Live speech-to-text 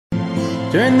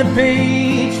Turn the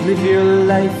page, live your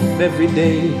life every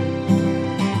day.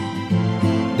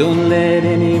 Don't let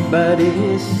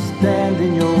anybody stand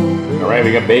in your way. All right,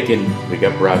 we got bacon, we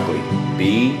got broccoli.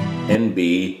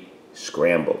 B&B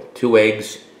Scramble. 2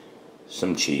 eggs,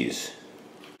 some cheese.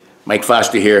 Mike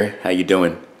Foster here, how you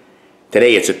doing?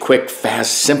 Today it's a quick,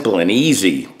 fast, simple, and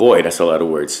easy. Boy, that's a lot of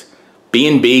words.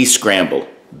 B&B Scramble,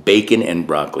 bacon and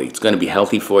broccoli. It's gonna be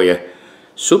healthy for you,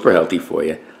 super healthy for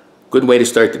you. Good way to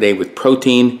start the day with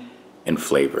protein and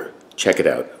flavor. Check it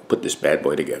out, put this bad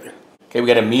boy together. Okay, we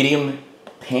got a medium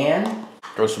pan.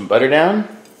 Throw some butter down.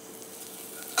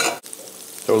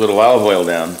 Throw a little olive oil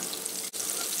down.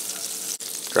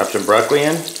 Drop some broccoli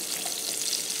in.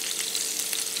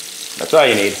 That's all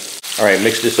you need. All right,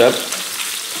 mix this up.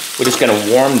 We're just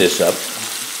gonna warm this up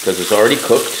because it's already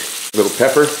cooked. A little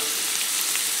pepper.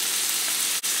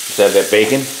 Just add that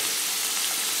bacon.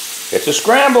 It's a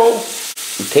scramble.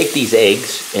 We take these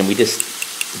eggs and we just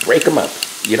break them up.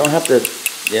 You don't have to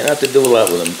do a lot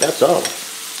with them. That's all.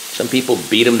 Some people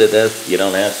beat them to death. You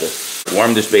don't have to.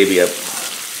 Warm this baby up.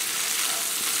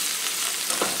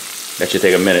 That should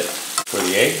take a minute. For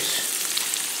the eggs.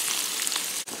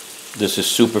 This is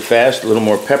super fast. A little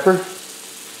more pepper.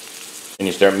 And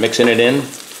you start mixing it in.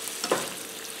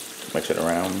 Mix it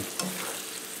around.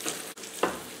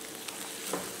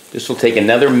 This will take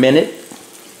another minute.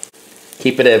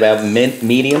 Keep it at about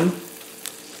medium.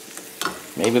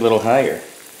 Maybe a little higher.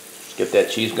 Just get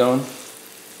that cheese going.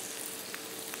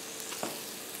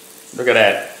 Look at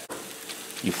that.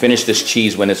 You finish this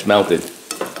cheese when it's melted.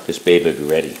 This baby will be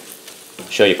ready.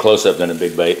 Show you close-up then a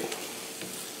big bite.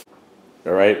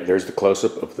 All right, there's the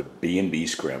close-up of the B&B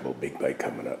Scramble. Big bite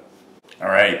coming up. All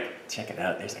right, check it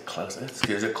out. There's a close-up.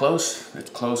 Is it close? It's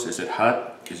close. Is it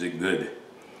hot? Is it good?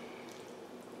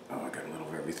 Oh, I got a little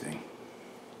of everything.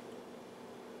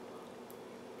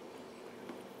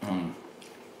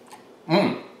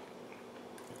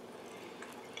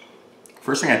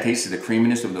 First thing I taste is the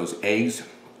creaminess of those eggs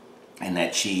and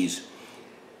that cheese,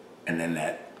 and then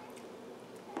that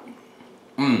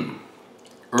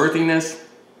earthiness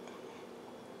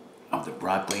of the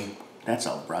broccoli. That's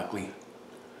all broccoli.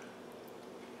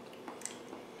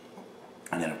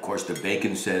 And then of course the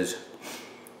bacon says,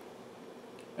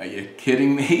 are you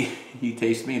kidding me? You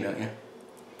taste me, don't you?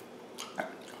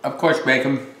 Of course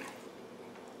bacon.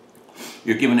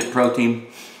 You're giving it protein.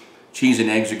 Cheese and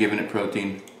eggs are giving it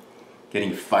protein.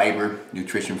 Getting fiber,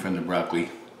 nutrition from the broccoli.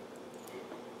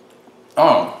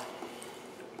 Oh.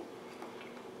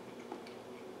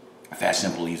 Fast,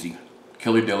 simple, easy.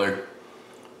 Killer diller.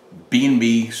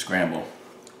 B&B Scramble.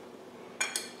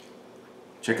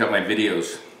 Check out my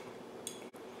videos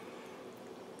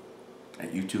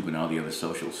at YouTube and all the other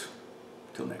socials.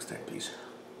 Till next time, please.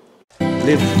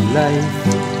 Live life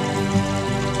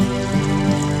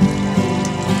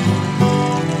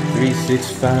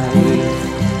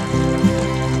 365.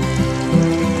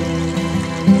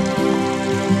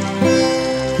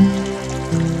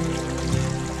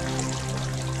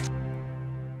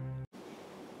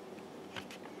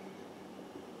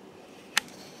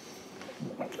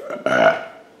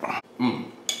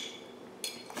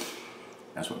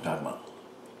 That's what I'm talking about.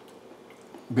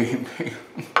 B&B.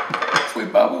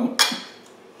 Sweet bubble.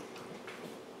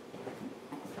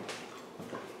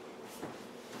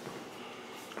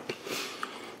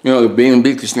 You know, the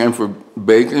B&B can stand for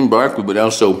bacon, broccoli, but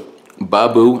also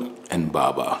Babu and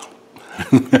Baba.